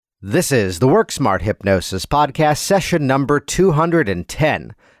This is the Work Smart Hypnosis Podcast, session number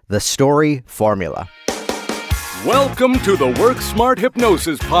 210, The Story Formula. Welcome to the Work Smart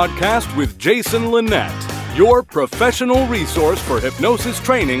Hypnosis Podcast with Jason Linett, your professional resource for hypnosis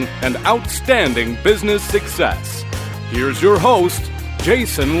training and outstanding business success. Here's your host,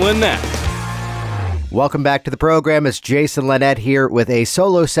 Jason Linett. Welcome back to the program. It's Jason Linett here with a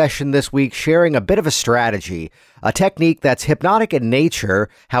solo session this week, sharing a bit of a strategy, a technique that's hypnotic in nature.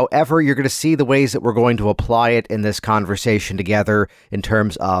 However, you're going to see the ways that we're going to apply it in this conversation together in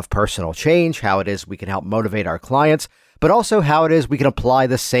terms of personal change, how it is we can help motivate our clients, but also how it is we can apply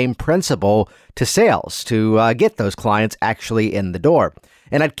the same principle to sales to get those clients actually in the door.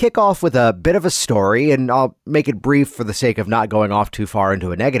 And I'd kick off with a bit of a story, and I'll make it brief for the sake of not going off too far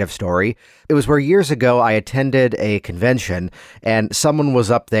into a negative story. It was where years ago I attended a convention, and someone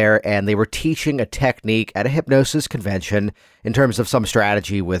was up there, and they were teaching a technique at a hypnosis convention in terms of some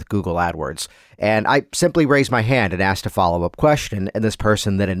strategy with Google AdWords. And I simply raised my hand and asked a follow-up question, and this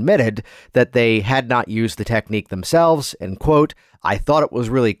person then admitted that they had not used the technique themselves, and quote, "I thought it was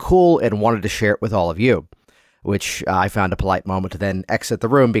really cool and wanted to share it with all of you." Which I found a polite moment to then exit the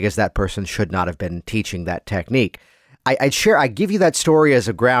room because that person should not have been teaching that technique. I give you that story as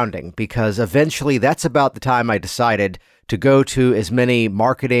a grounding because eventually that's about the time I decided to go to as many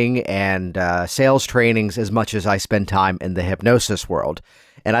marketing and sales trainings as much as I spend time in the hypnosis world.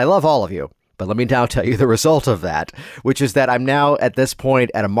 And I love all of you. But let me now tell you the result of that, which is that I'm now at this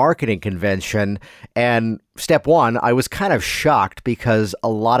point at a marketing convention. And step one, I was kind of shocked because a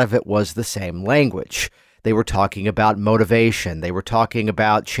lot of it was the same language. They were talking about motivation. They were talking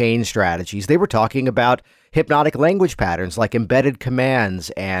about change strategies. They were talking about hypnotic language patterns like embedded commands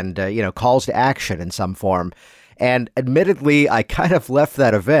and, calls to action in some form. And admittedly, I kind of left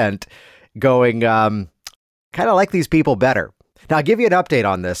that event going, kind of like these people better. Now, I'll give you an update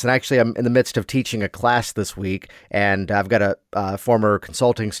on this. And actually, I'm in the midst of teaching a class this week, and I've got a former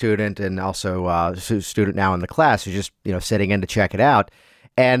consulting student and also a student now in the class who's just, sitting in to check it out.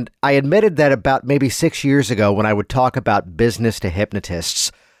 And I admitted that about maybe 6 years ago when I would talk about business to hypnotists,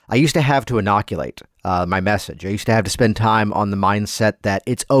 I used to have to inoculate my message. I used to have to spend time on the mindset that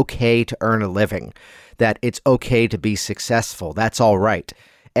it's okay to earn a living, that it's okay to be successful. That's all right.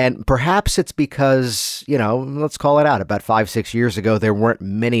 And perhaps it's because, let's call it out. About 5-6 years ago, there weren't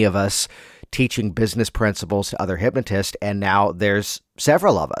many of us teaching business principles to other hypnotists. And now there's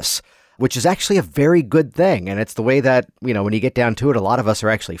several of us, which is actually a very good thing. And it's the way that, when you get down to it, a lot of us are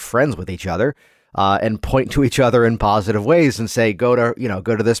actually friends with each other and point to each other in positive ways and say, go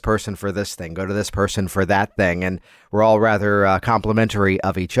to this person for this thing, go to this person for that thing. And we're all rather complimentary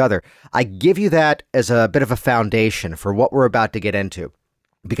of each other. I give you that as a bit of a foundation for what we're about to get into,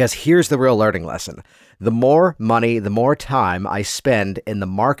 because here's the real learning lesson. The more money, the more time I spend in the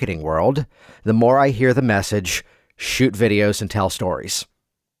marketing world, the more I hear the message, shoot videos and tell stories.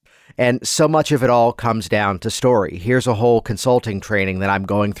 And so much of it all comes down to story. Here's a whole consulting training that I'm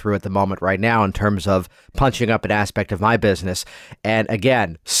going through at the moment right now in terms of punching up an aspect of my business. And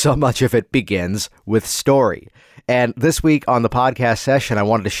again, so much of it begins with story. And this week on the podcast session, I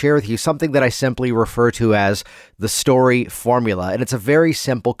wanted to share with you something that I simply refer to as the story formula. And it's a very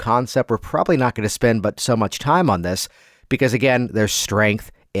simple concept. We're probably not going to spend but so much time on this because, again, there's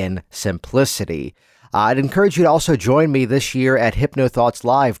strength in simplicity. I'd encourage you to also join me this year at HypnoThoughts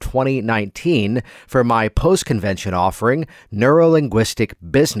Live 2019 for my post-convention offering, Neuro-Linguistic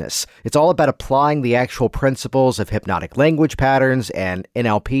Business. It's all about applying the actual principles of hypnotic language patterns and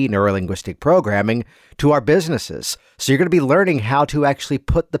NLP, Neuro-Linguistic Programming, to our businesses. So you're going to be learning how to actually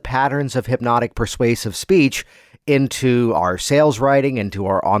put the patterns of hypnotic persuasive speech into our sales writing, into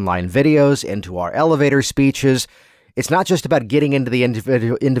our online videos, into our elevator speeches. It's not just about getting into the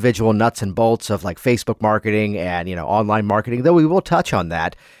individual nuts and bolts of like Facebook marketing and, online marketing, though we will touch on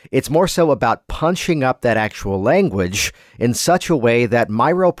that. It's more so about punching up that actual language in such a way that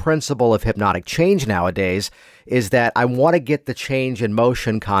my real principle of hypnotic change nowadays is that I want to get the change in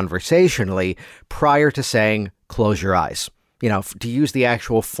motion conversationally prior to saying, close your eyes. To use the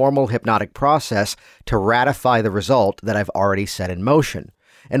actual formal hypnotic process to ratify the result that I've already set in motion.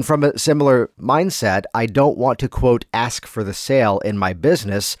 And from a similar mindset, I don't want to, quote, ask for the sale in my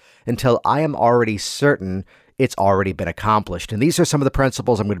business until I am already certain it's already been accomplished. And these are some of the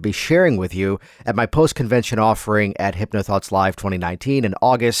principles I'm going to be sharing with you at my post-convention offering at HypnoThoughts Live 2019 in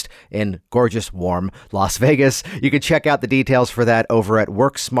August in gorgeous, warm Las Vegas. You can check out the details for that over at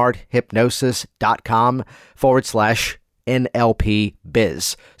WorksmartHypnosis.com/ NLP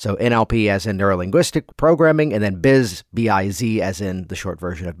Biz. So NLP as in neurolinguistic programming, and then Biz, B-I-Z, as in the short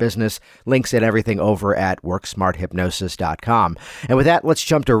version of business. Links and everything over at worksmarthypnosis.com. And with that, let's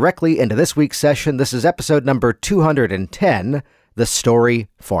jump directly into this week's session. This is episode number 210, The Story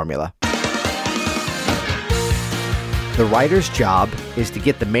Formula. The writer's job is to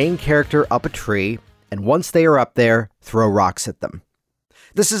get the main character up a tree, and once they are up there, throw rocks at them.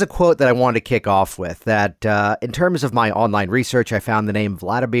 This is a quote that I wanted to kick off with, that in terms of my online research, I found the name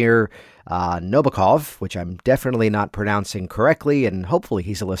Vladimir Nabokov, which I'm definitely not pronouncing correctly, and hopefully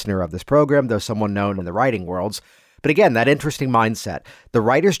he's a listener of this program, though someone known in the writing worlds. But again, that interesting mindset. The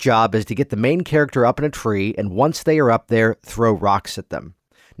writer's job is to get the main character up in a tree, and once they are up there, throw rocks at them.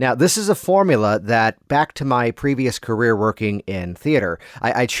 Now, this is a formula that, back to my previous career working in theater,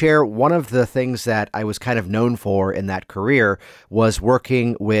 I'd share one of the things that I was kind of known for in that career was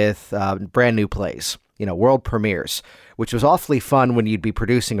working with brand new plays, world premieres, which was awfully fun when you'd be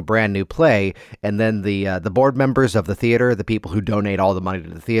producing a brand new play, and then the board members of the theater, the people who donate all the money to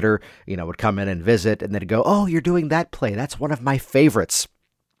the theater, would come in and visit, and they'd go, "Oh, you're doing that play. That's one of my favorites."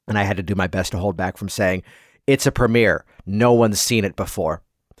 And I had to do my best to hold back from saying, "It's a premiere. No one's seen it before."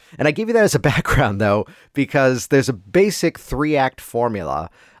 And I give you that as a background, though, because there's a basic 3-act formula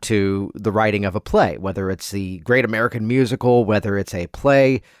to the writing of a play, whether it's the Great American Musical, whether it's a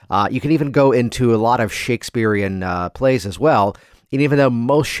play. You can even go into a lot of Shakespearean plays as well. And even though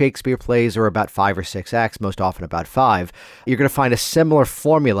most Shakespeare plays are about 5 or 6 acts, most often about 5, you're going to find a similar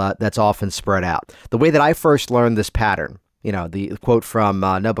formula that's often spread out. The way that I first learned this pattern, the quote from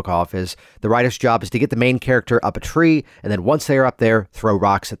Nabokov is, the writer's job is to get the main character up a tree, and then once they are up there, throw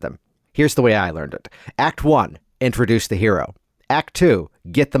rocks at them. Here's the way I learned it. Act 1, introduce the hero. Act 2,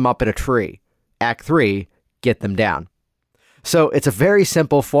 get them up in a tree. Act 3, get them down. So it's a very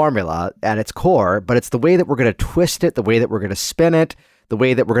simple formula at its core, but it's the way that we're going to twist it, the way that we're going to spin it, the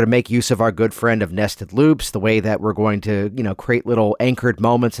way that we're going to make use of our good friend of nested loops, the way that we're going to, create little anchored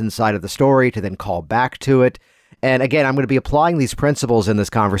moments inside of the story to then call back to it. And again, I'm going to be applying these principles in this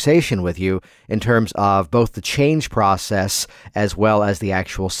conversation with you in terms of both the change process as well as the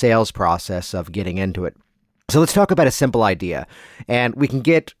actual sales process of getting into it. So let's talk about a simple idea. And we can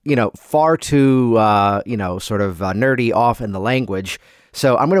get, far too, nerdy off in the language.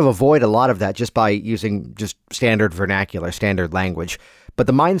 So I'm going to avoid a lot of that just by using just standard vernacular, standard language. But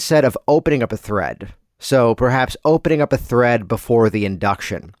the mindset of opening up a thread. So perhaps opening up a thread before the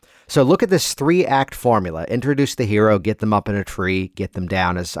induction. So look at this 3-act formula. Introduce the hero, get them up in a tree, get them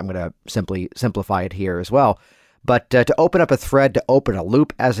down, as I'm going to simply simplify it here as well. But to open up a thread, to open a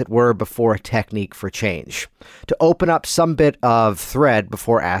loop, as it were, before a technique for change. To open up some bit of thread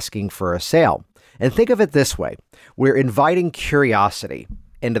before asking for a sale. And think of it this way. We're inviting curiosity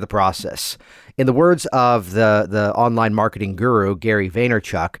into the process. In the words of the online marketing guru, Gary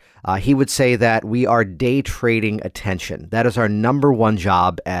Vaynerchuk, he would say that we are day trading attention. That is our number one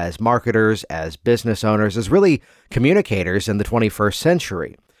job as marketers, as business owners, as really communicators in the 21st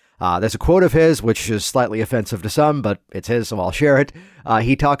century. There's a quote of his, which is slightly offensive to some, but it's his, so I'll share it.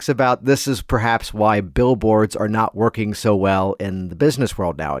 He talks about this is perhaps why billboards are not working so well in the business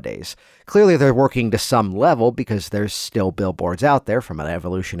world nowadays. Clearly, they're working to some level because there's still billboards out there from an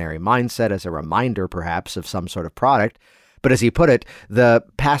evolutionary mindset as a reminder, perhaps, of some sort of product. But as he put it, the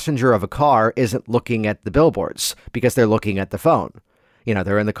passenger of a car isn't looking at the billboards because they're looking at the phone.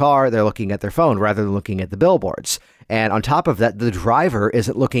 They're in the car, they're looking at their phone rather than looking at the billboards. And on top of that, the driver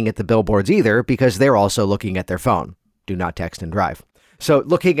isn't looking at the billboards either because they're also looking at their phone. Do not text and drive. So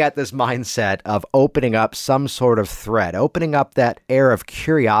looking at this mindset of opening up some sort of thread, opening up that air of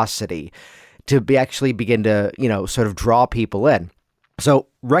curiosity to actually begin to, sort of draw people in. So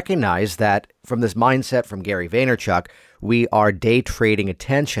recognize that from this mindset from Gary Vaynerchuk, we are day trading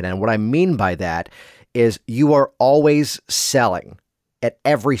attention. And what I mean by that is you are always selling at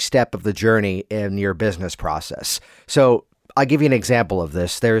every step of the journey in your business process. So I'll give you an example of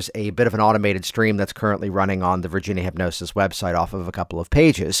this. There's a bit of an automated stream that's currently running on the Virginia Hypnosis website off of a couple of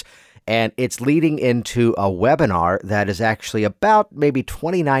pages, and it's leading into a webinar that is actually about maybe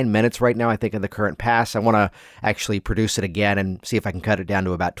 29 minutes right now, I think, in the current pass. I want to actually produce it again and see if I can cut it down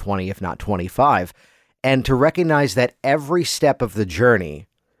to about 20, if not 25, and to recognize that every step of the journey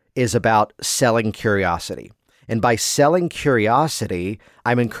is about selling curiosity. And by selling curiosity,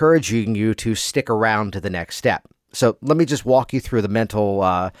 I'm encouraging you to stick around to the next step. So let me just walk you through the mental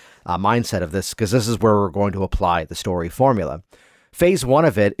mindset of this, because this is where we're going to apply the story formula. Phase 1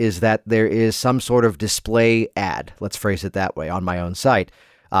 of it is that there is some sort of display ad, let's phrase it that way, on my own site,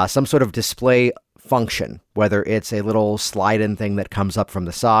 some sort of display function, whether it's a little slide-in thing that comes up from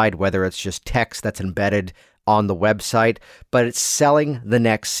the side, whether it's just text that's embedded on the website, but it's selling the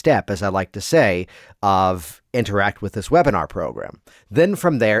next step, as I like to say, of interact with this webinar program. Then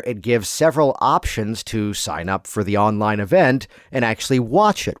from there, it gives several options to sign up for the online event and actually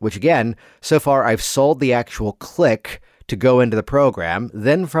watch it, which again, so far I've sold the actual click to go into the program.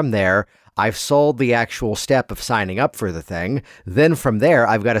 Then from there, I've sold the actual step of signing up for the thing. Then from there,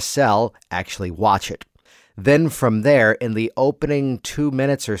 I've got to sell, actually watch it. Then from there, in the opening 2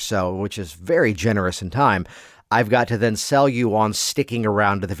 minutes or so, which is very generous in time, I've got to then sell you on sticking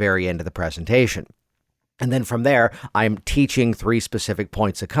around to the very end of the presentation. And then from there, I'm teaching 3 specific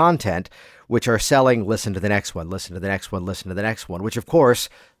points of content, which are selling, listen to the next one, listen to the next one, listen to the next one, which of course,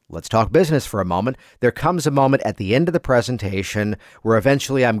 let's talk business for a moment. There comes a moment at the end of the presentation where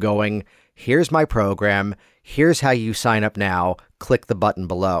eventually I'm going, here's my program, here's how you sign up now, click the button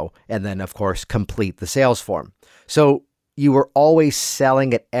below, and then of course, complete the sales form. So you are always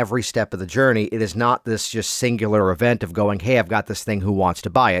selling at every step of the journey. It is not this just singular event of going, hey, I've got this thing, who wants to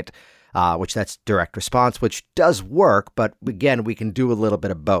buy it? Which that's direct response, which does work, but again, we can do a little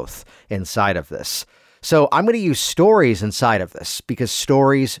bit of both inside of this. So I'm going to use stories inside of this because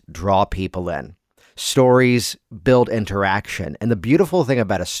stories draw people in. Stories build interaction. And the beautiful thing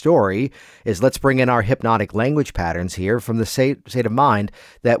about a story is, let's bring in our hypnotic language patterns here from the state of mind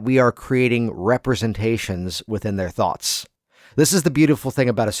that we are creating representations within their thoughts. This is the beautiful thing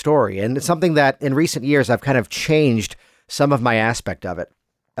about a story. And it's something that in recent years, I've kind of changed some of my aspect of it.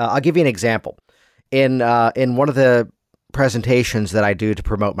 I'll give you an example. In one of the presentations that I do to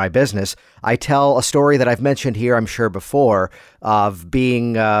promote my business, I tell a story that I've mentioned here, I'm sure before, of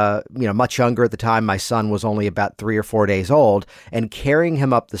being much younger at the time. My son was only about 3 or 4 days old, and carrying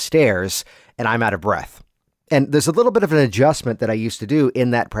him up the stairs, and I'm out of breath. And there's a little bit of an adjustment that I used to do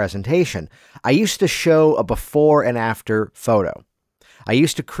in that presentation. I used to show a before and after photo. I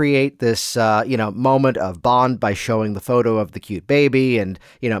used to create this, moment of bond by showing the photo of the cute baby and,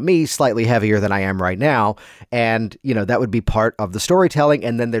 me slightly heavier than I am right now. And, that would be part of the storytelling.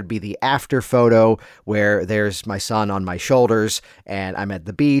 And then there'd be the after photo where there's my son on my shoulders and I'm at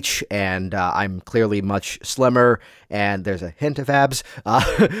the beach and I'm clearly much slimmer and there's a hint of abs.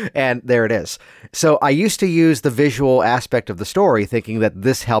 And there it is. So I used to use the visual aspect of the story thinking that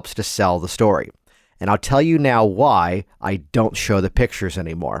this helps to sell the story. And I'll tell you now why I don't show the pictures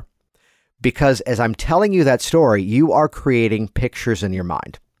anymore. Because as I'm telling you that story, you are creating pictures in your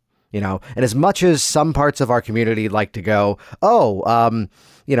mind. And as much as some parts of our community like to go,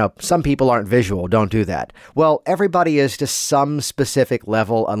 some people aren't visual, don't do that. Well, everybody is to some specific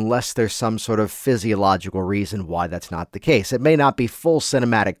level unless there's some sort of physiological reason why that's not the case. It may not be full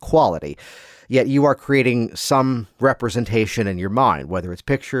cinematic quality. Yet you are creating some representation in your mind, whether it's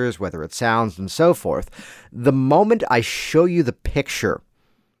pictures, whether it's sounds, and so forth. The moment I show you the picture,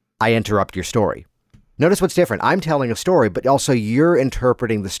 I interrupt your story. Notice what's different. I'm telling a story, but also you're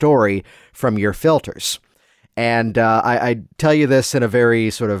interpreting the story from your filters. And I tell you this in a very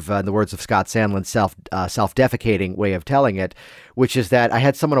sort of, in the words of Scott Sandland, self-defecating way of telling it, which is that I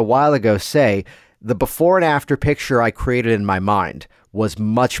had someone a while ago say, the before and after picture I created in my mind was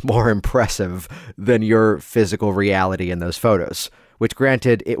much more impressive than your physical reality in those photos, which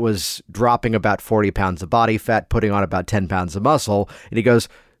granted, it was dropping about 40 pounds of body fat, putting on about 10 pounds of muscle. And he goes,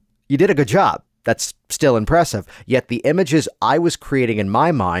 you did a good job. That's still impressive. Yet the images I was creating in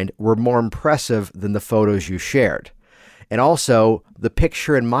my mind were more impressive than the photos you shared. And also, the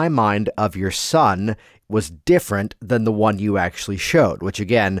picture in my mind of your son was different than the one you actually showed, which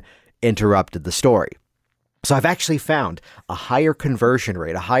again, interrupted the story. So I've actually found a higher conversion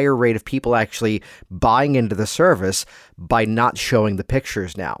rate, a higher rate of people actually buying into the service by not showing the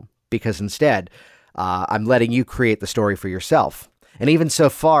pictures now, because instead, I'm letting you create the story for yourself. And even so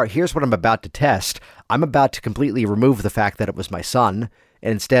far, here's what I'm about to test. I'm about to completely remove the fact that it was my son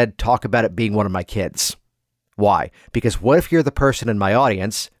and instead talk about it being one of my kids. Why? Because what if you're the person in my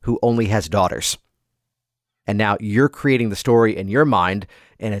audience who only has daughters? And now you're creating the story in your mind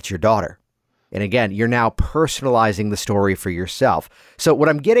and it's your daughter. And again, you're now personalizing the story for yourself. So what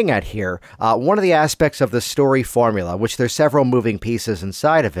I'm getting at here, one of the aspects of the story formula, which there's several moving pieces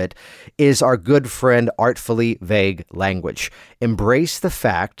inside of it, is our good friend artfully vague language. Embrace the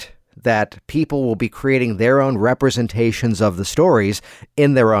fact that people will be creating their own representations of the stories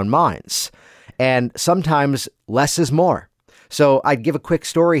in their own minds. And sometimes less is more. So I'd give a quick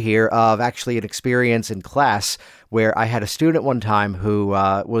story here of actually an experience in class where I had a student one time who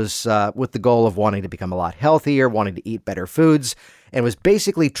was with the goal of wanting to become a lot healthier, wanting to eat better foods, and was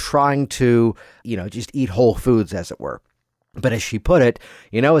basically trying to, just eat whole foods, as it were. But as she put it,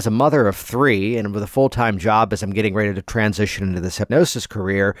 as a mother of 3 and with a full-time job as I'm getting ready to transition into this hypnosis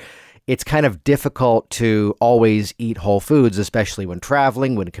career, it's kind of difficult to always eat whole foods, especially when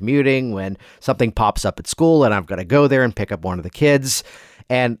traveling, when commuting, when something pops up at school and I've got to go there and pick up one of the kids.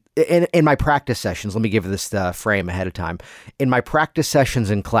 And in my practice sessions, let me give this frame ahead of time. In my practice sessions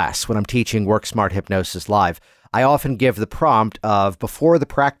in class, when I'm teaching Work Smart Hypnosis Live, I often give the prompt of, before the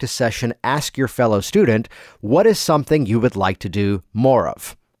practice session, ask your fellow student, what is something you would like to do more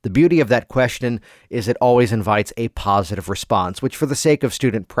of? The beauty of that question is it always invites a positive response, which for the sake of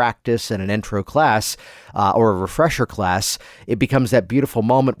student practice and an intro class or a refresher class, it becomes that beautiful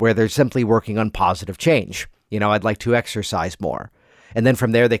moment where they're simply working on positive change. I'd like to exercise more. And then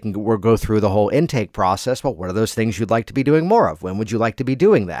from there, we'll go through the whole intake process. Well, what are those things you'd like to be doing more of? When would you like to be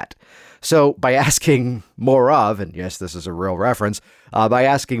doing that? So by asking more of, and yes, this is a real reference, by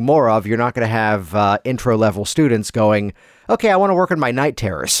asking more of, you're not going to have intro-level students going, okay, I want to work on my night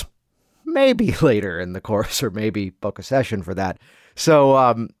terrors. Maybe later in the course, or maybe book a session for that.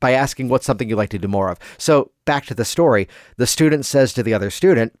 So by asking what's something you'd like to do more of. So back to the story, the student says to the other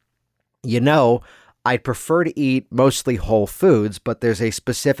student, I'd prefer to eat mostly whole foods, but there's a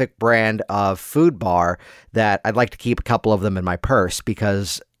specific brand of food bar that I'd like to keep a couple of them in my purse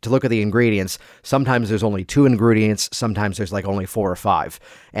because to look at the ingredients, sometimes there's only 2 ingredients, sometimes there's like only 4 or 5.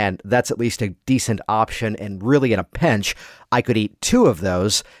 And that's at least a decent option. And really in a pinch, I could eat 2 of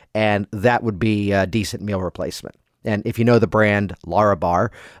those and that would be a decent meal replacement. And if you know the brand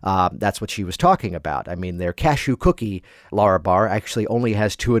Larabar, that's what she was talking about. I mean, their cashew cookie Larabar actually only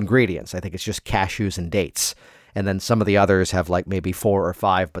has 2 ingredients. I think it's just cashews and dates. And then some of the others have like maybe 4 or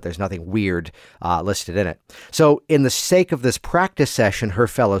 5, but there's nothing weird listed in it. So in the sake of this practice session, her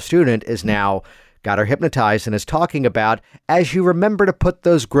fellow student is now got her hypnotized and is talking about, as you remember to put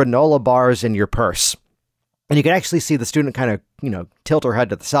those granola bars in your purse. And you can actually see the student kind of, tilt her head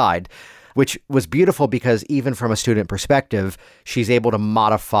to the side, which was beautiful because even from a student perspective, she's able to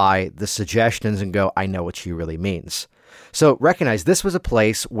modify the suggestions and go, I know what she really means. So recognize this was a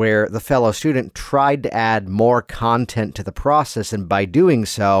place where the fellow student tried to add more content to the process, and by doing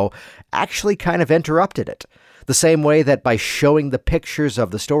so, actually kind of interrupted it. The same way that by showing the pictures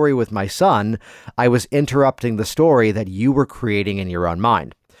of the story with my son, I was interrupting the story that you were creating in your own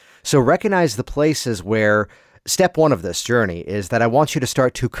mind. So recognize the places where step 1 of this journey is that I want you to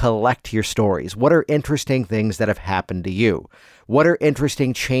start to collect your stories. What are interesting things that have happened to you? What are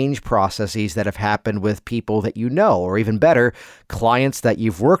interesting change processes that have happened with people that you know, or even better, clients that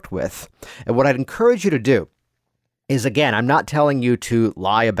you've worked with? And what I'd encourage you to do is, again, I'm not telling you to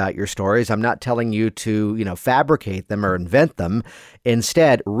lie about your stories. I'm not telling you to, fabricate them or invent them.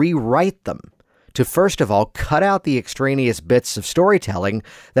 Instead, rewrite them. To first of all, cut out the extraneous bits of storytelling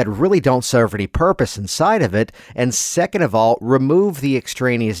that really don't serve any purpose inside of it, and second of all, remove the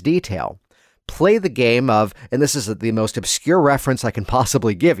extraneous detail. Play the game of, and this is the most obscure reference I can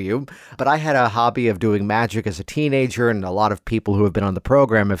possibly give you, but I had a hobby of doing magic as a teenager, and a lot of people who have been on the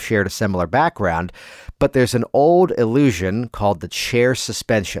program have shared a similar background, but there's an old illusion called the chair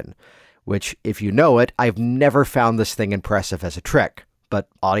suspension, which, if you know it, I've never found this thing impressive as a trick. But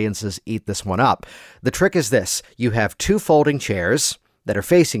audiences eat this one up. The trick is this. You have 2 folding chairs that are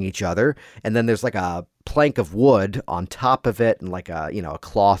facing each other, and then there's like a plank of wood on top of it and like a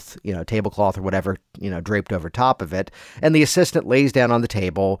cloth, tablecloth or whatever, draped over top of it. And the assistant lays down on the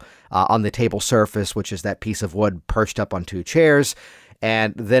table surface, which is that piece of wood perched up on 2 chairs.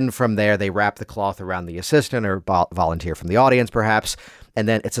 And then from there, they wrap the cloth around the assistant or volunteer from the audience, perhaps. And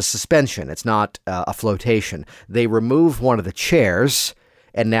then it's a suspension. It's not a flotation. They remove one of the chairs,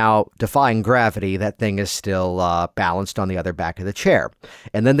 and now, defying gravity, that thing is still balanced on the other back of the chair.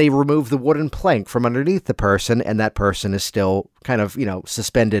 And then they remove the wooden plank from underneath the person, and that person is still kind of,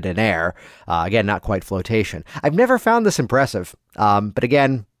 suspended in air. Again, not quite flotation. I've never found this impressive. But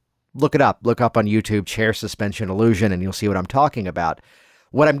again, look it up. Look up on YouTube, chair suspension illusion, and you'll see what I'm talking about.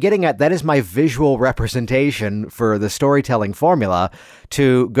 What I'm getting at, that is my visual representation for the storytelling formula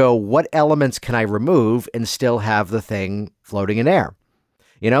to go, what elements can I remove and still have the thing floating in air?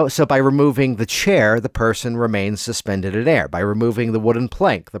 So by removing the chair, the person remains suspended in air. By removing the wooden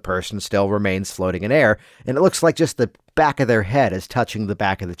plank, the person still remains floating in air. And it looks like just the back of their head is touching the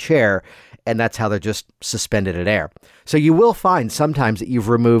back of the chair, and that's how they're just suspended in air. So you will find sometimes that you've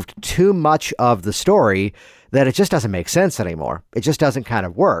removed too much of the story that it just doesn't make sense anymore. It just doesn't kind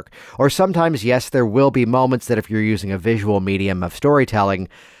of work. Or sometimes, yes, there will be moments that if you're using a visual medium of storytelling,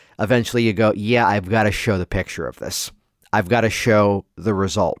 eventually you go, yeah, I've got to show the picture of this. I've got to show the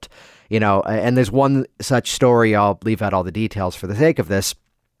result, and there's one such story. I'll leave out all the details for the sake of this,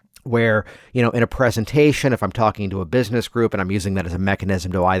 where, in a presentation, if I'm talking to a business group and I'm using that as a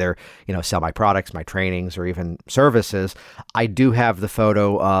mechanism to either, sell my products, my trainings, or even services, I do have the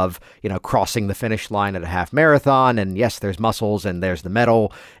photo of, crossing the finish line at a half marathon. And yes, there's muscles and there's the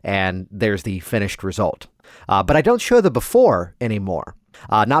medal and there's the finished result. But I don't show the before anymore.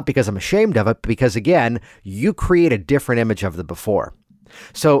 Not because I'm ashamed of it, but because, again, you create a different image of the before.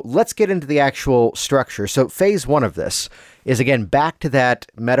 So let's get into the actual structure. So phase one of this is, again, back to that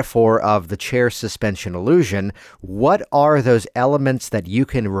metaphor of the chair suspension illusion. What are those elements that you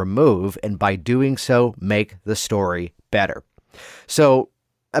can remove, and by doing so, make the story better? So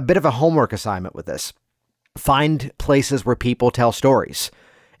a bit of a homework assignment with this. Find places where people tell stories.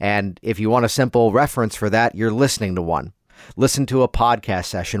 And if you want a simple reference for that, you're listening to one. Listen to a podcast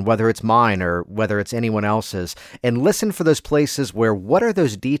session, whether it's mine or whether it's anyone else's, and listen for those places where what are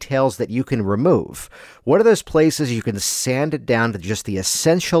those details that you can remove? What are those places you can sand it down to just the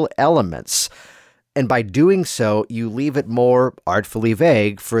essential elements? And by doing so, you leave it more artfully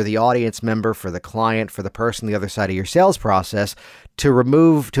vague for the audience member, for the client, for the person on the other side of your sales process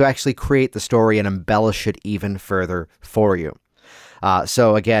to actually create the story and embellish it even further for you.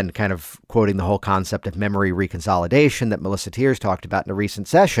 So again, kind of quoting the whole concept of memory reconsolidation that Melissa Tiers talked about in a recent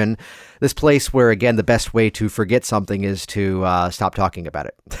session, this place where, again, the best way to forget something is to stop talking about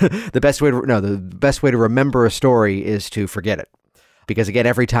it. The best way to remember a story is to forget it. Because again,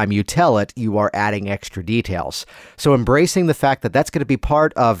 every time you tell it, you are adding extra details. So embracing the fact that that's going to be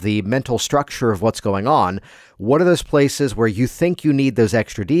part of the mental structure of what's going on. What are those places where you think you need those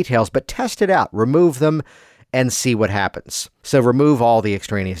extra details, but test it out, remove them, and see what happens. So remove all the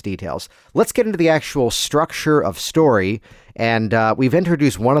extraneous details. Let's get into the actual structure of story. And we've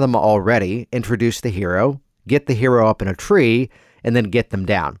introduced one of them already. Introduce the hero, get the hero up in a tree, and then get them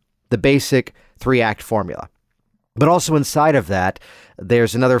down. The basic 3-act formula. But also inside of that,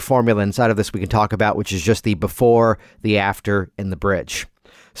 there's another formula inside of this we can talk about, which is just the before, the after, and the bridge.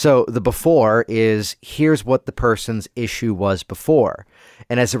 So the before is, here's what the person's issue was before.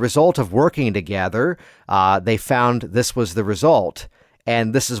 And as a result of working together, they found this was the result,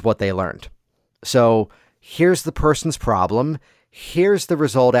 and this is what they learned. So here's the person's problem, here's the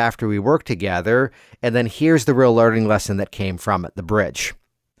result after we worked together, and then here's the real learning lesson that came from it, the bridge.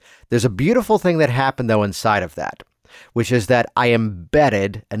 There's a beautiful thing that happened, though, inside of that, which is that I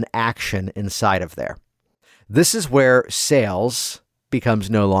embedded an action inside of there. This is where sales becomes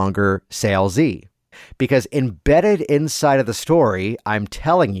no longer salesy. Because embedded inside of the story, I'm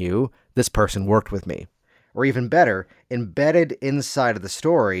telling you, this person worked with me. Or even better, embedded inside of the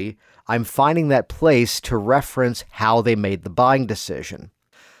story, I'm finding that place to reference how they made the buying decision.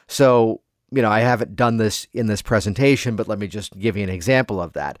 So, I haven't done this in this presentation, but let me just give you an example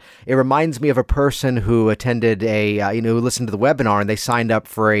of that. It reminds me of a person who attended who listened to the webinar and they signed up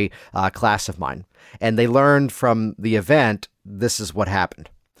for a class of mine. And they learned from the event, this is what happened.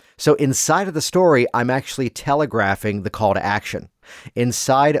 So inside of the story, I'm actually telegraphing the call to action.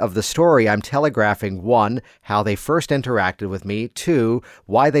 Inside of the story, I'm telegraphing 1, how they first interacted with me, 2,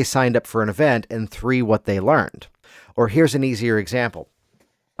 why they signed up for an event, and 3, what they learned. Or here's an easier example.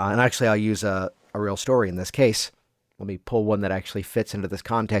 And actually, I'll use a real story in this case. Let me pull one that actually fits into this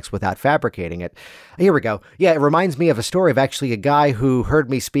context without fabricating it. Here we go. Yeah, it reminds me of a story of actually a guy who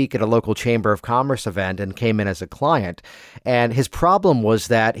heard me speak at a local Chamber of Commerce event and came in as a client. And his problem was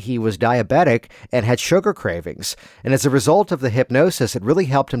that he was diabetic and had sugar cravings. And as a result of the hypnosis, it really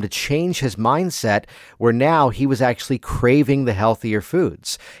helped him to change his mindset where now he was actually craving the healthier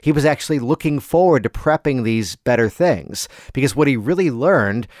foods. He was actually looking forward to prepping these better things. Because what he really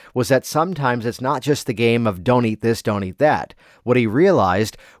learned was that sometimes it's not just the game of don't eat this, don't eat that. What he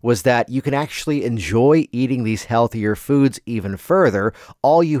realized was that you can actually enjoy eating these healthier foods even further.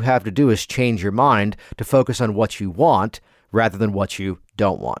 All you have to do is change your mind to focus on what you want rather than what you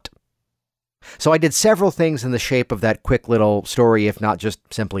don't want. So I did several things in the shape of that quick little story, if not just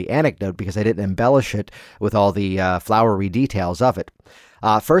simply anecdote, because I didn't embellish it with all the flowery details of it.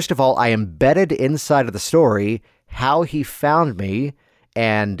 First of all, I embedded inside of the story how he found me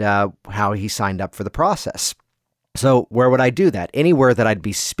and how he signed up for the process. So where would I do that? Anywhere that I'd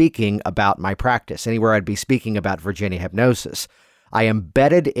be speaking about my practice, anywhere I'd be speaking about Virginia Hypnosis. I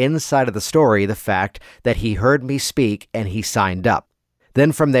embedded inside of the story the fact that he heard me speak and he signed up.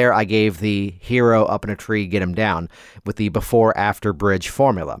 Then from there, I gave the hero up in a tree, get him down with the before-after bridge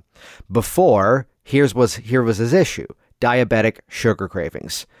formula. Before, here was his issue, diabetic sugar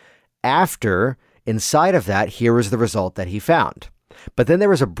cravings. After, inside of that, here was the result that he found. But then there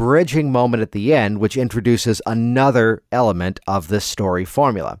was a bridging moment at the end, which introduces another element of this story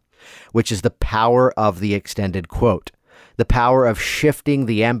formula, which is the power of the extended quote. the power of shifting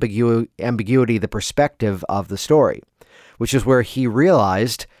the ambiguity, the perspective of the story, which is where he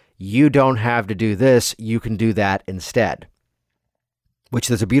realized you don't have to do this, you can do that instead. Which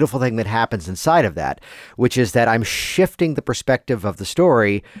there's a beautiful thing that happens inside of that, which is that I'm shifting the perspective of the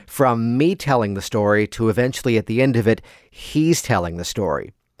story from me telling the story to eventually at the end of it, he's telling the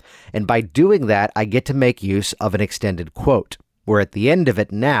story. And by doing that, I get to make use of an extended quote, where at the end of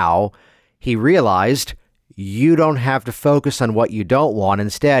it now, he realized you don't have to focus on what you don't want.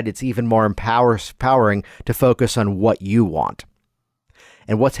 Instead, it's even more empowering to focus on what you want.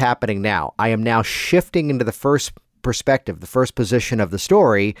 And what's happening now? I am now shifting into the first perspective, the first position of the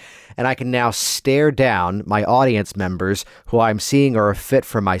story, and I can now stare down my audience members who I'm seeing are a fit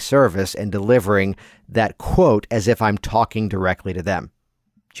for my service and delivering that quote as if I'm talking directly to them.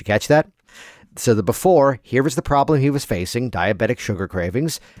 Did you catch that? So the before, here was the problem he was facing, diabetic sugar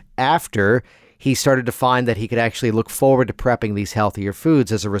cravings. After, he started to find that he could actually look forward to prepping these healthier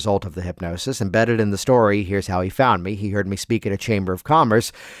foods as a result of the hypnosis. Embedded in the story, here's how he found me. He heard me speak at a Chamber of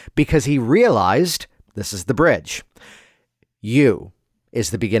Commerce because he realized, this is the bridge, you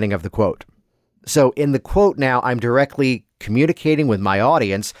is the beginning of the quote. So in the quote now, I'm directly communicating with my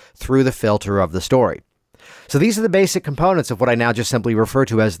audience through the filter of the story. So these are the basic components of what I now just simply refer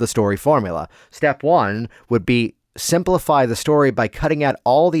to as the story formula. Step one would be simplify the story by cutting out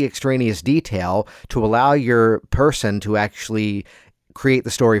all the extraneous detail to allow your person to actually create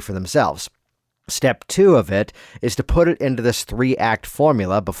the story for themselves. Step two of it is to put it into this 3-act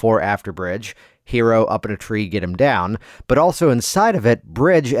formula, before, after bridge. Hero, up in a tree, get him down. But also inside of it,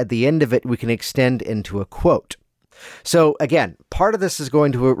 bridge, at the end of it, we can extend into a quote. So again, part of this is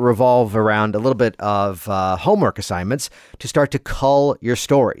going to revolve around a little bit of homework assignments to start to cull your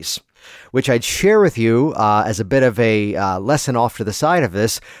stories, which I'd share with you as a bit of a lesson off to the side of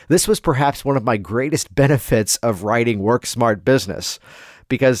this. This was perhaps one of my greatest benefits of writing Work Smart Business,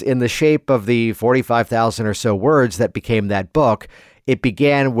 because in the shape of the 45,000 or so words that became that book, it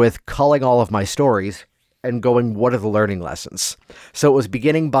began with culling all of my stories and going, what are the learning lessons? So it was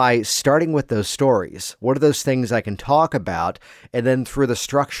beginning by starting with those stories. What are those things I can talk about? And then through the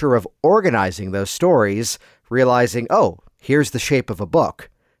structure of organizing those stories, realizing, oh, here's the shape of a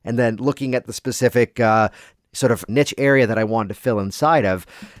book. And then looking at the specific sort of niche area that I wanted to fill inside of,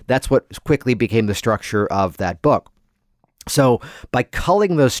 that's what quickly became the structure of that book. So by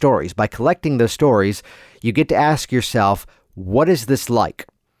culling those stories, by collecting those stories, you get to ask yourself, what is this like?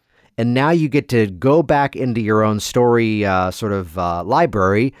 And now you get to go back into your own story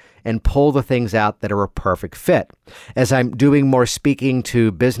library and pull the things out that are a perfect fit. As I'm doing more speaking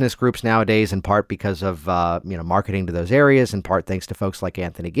to business groups nowadays, in part because of marketing to those areas, in part thanks to folks like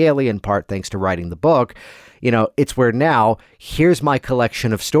Anthony Gailey, in part thanks to writing the book, it's where now here's my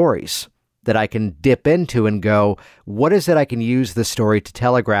collection of stories that I can dip into and go, what is it I can use this story to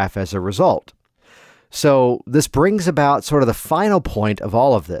telegraph as a result? So this brings about sort of the final point of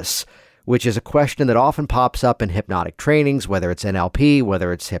all of this, which is a question that often pops up in hypnotic trainings, whether it's NLP,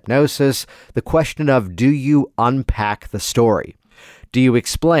 whether it's hypnosis, the question of, do you unpack the story? Do you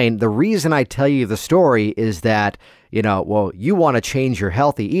explain, the reason I tell you the story is that, you want to change your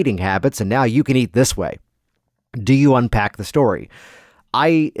healthy eating habits and now you can eat this way. Do you unpack the story?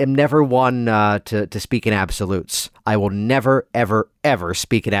 I am never one to speak in absolutes. I will never, ever, ever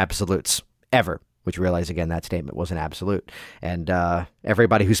speak in absolutes, ever. Which you realize, again, that statement was an absolute. And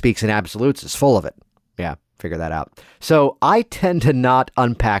everybody who speaks in absolutes is full of it. Yeah, figure that out. So I tend to not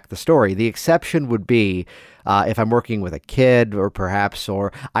unpack the story. The exception would be if I'm working with a kid I'm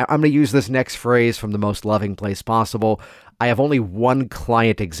going to use this next phrase from the most loving place possible. I have only one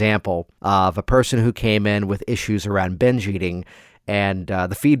client example of a person who came in with issues around binge eating. And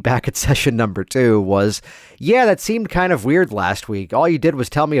the feedback at session number 2 was, yeah, that seemed kind of weird last week. All you did was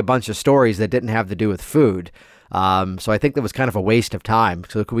tell me a bunch of stories that didn't have to do with food. So I think that was kind of a waste of time.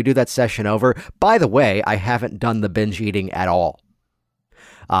 So could we do that session over? By the way, I haven't done the binge eating at all.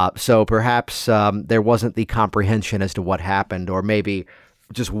 So perhaps there wasn't the comprehension as to what happened, or maybe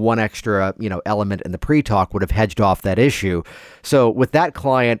just one extra, element in the pre-talk would have hedged off that issue. So with that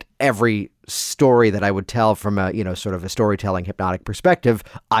client, every story that I would tell from a, sort of a storytelling hypnotic perspective,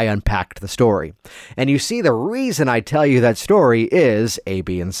 I unpacked the story. And you see, the reason I tell you that story is A,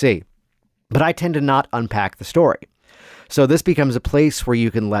 B, and C. But I tend to not unpack the story. So this becomes a place where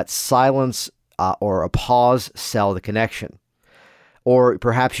you can let silence or a pause sell the connection. Or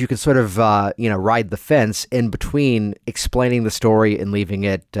perhaps you can sort of, ride the fence in between explaining the story and leaving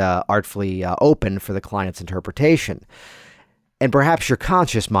it artfully open for the client's interpretation. And perhaps your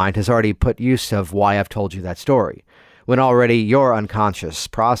conscious mind has already put use of why I've told you that story. when already your unconscious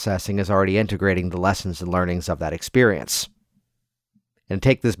processing is already integrating the lessons and learnings of that experience. And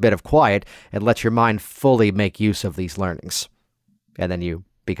take this bit of quiet and let your mind fully make use of these learnings. And then you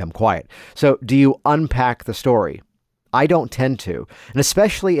become quiet. So do you unpack the story? I don't tend to, and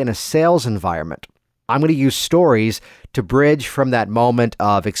especially in a sales environment. I'm going to use stories to bridge from that moment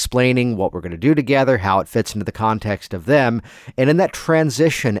of explaining what we're going to do together, how it fits into the context of them, and in that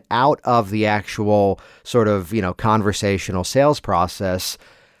transition out of the actual sort of, conversational sales process,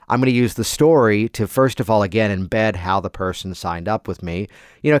 I'm going to use the story to, first of all, again, embed how the person signed up with me.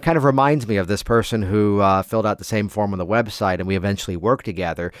 It kind of reminds me of this person who filled out the same form on the website, and we eventually worked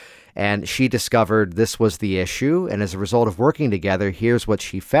together. And she discovered this was the issue. And as a result of working together, here's what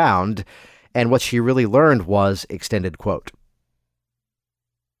she found. And what she really learned was extended quote.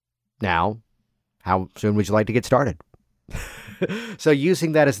 Now, how soon would you like to get started? So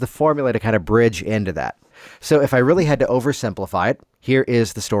using that as the formula to kind of bridge into that. So if I really had to oversimplify it, here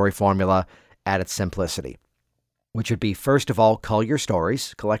is the story formula at its simplicity, which would be, first of all, collect your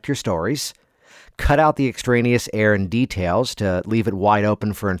stories, cut out the extraneous air and details to leave it wide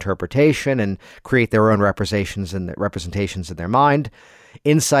open for interpretation and create their own representations in their mind.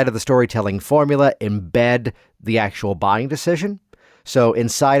 Inside of the storytelling formula, embed the actual buying decision. So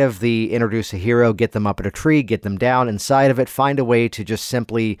inside of the introduce a hero, get them up at a tree, get them down. Inside of it, find a way to just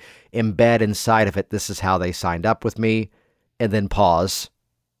simply embed inside of it, this is how they signed up with me, and then pause.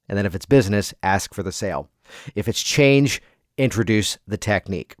 And then if it's business, ask for the sale. If it's change, introduce the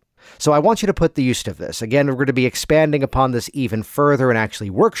technique. So I want you to put the use of this. Again, we're going to be expanding upon this even further and actually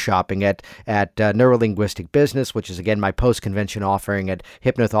workshopping it at Neurolinguistic Business, which is, again, my post-convention offering at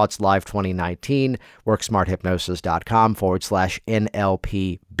HypnoThoughts Live 2019,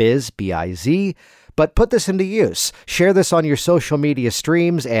 worksmarthypnosis.com/NLP-biz, B-I-Z. But put this into use. Share this on your social media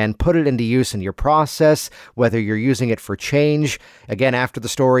streams and put it into use in your process, whether you're using it for change. Again, after the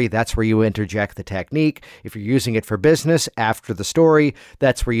story, that's where you interject the technique. If you're using it for business, after the story,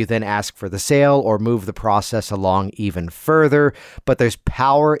 that's where you then ask for the sale or move the process along even further. But there's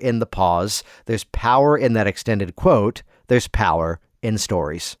power in the pause. There's power in that extended quote. There's power in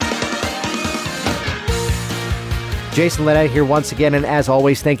stories. Jason Linett here once again, and as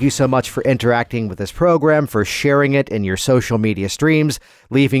always, thank you so much for interacting with this program, for sharing it in your social media streams,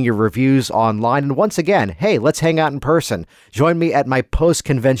 leaving your reviews online, and once again, hey, let's hang out in person. Join me at my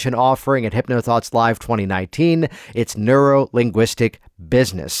post-convention offering at HypnoThoughts Live 2019. It's Neurolinguistic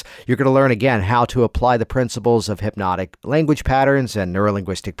Business. You're going to learn, again, how to apply the principles of hypnotic language patterns and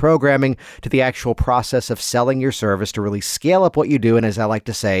neurolinguistic programming to the actual process of selling your service to really scale up what you do, and as I like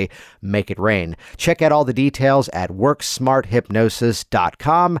to say, make it rain. Check out all the details at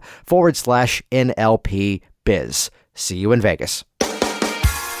worksmarthypnosis.com/NLP biz. See you in Vegas.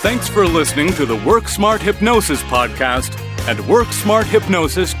 Thanks for listening to the Work Smart Hypnosis podcast at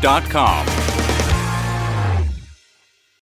worksmarthypnosis.com.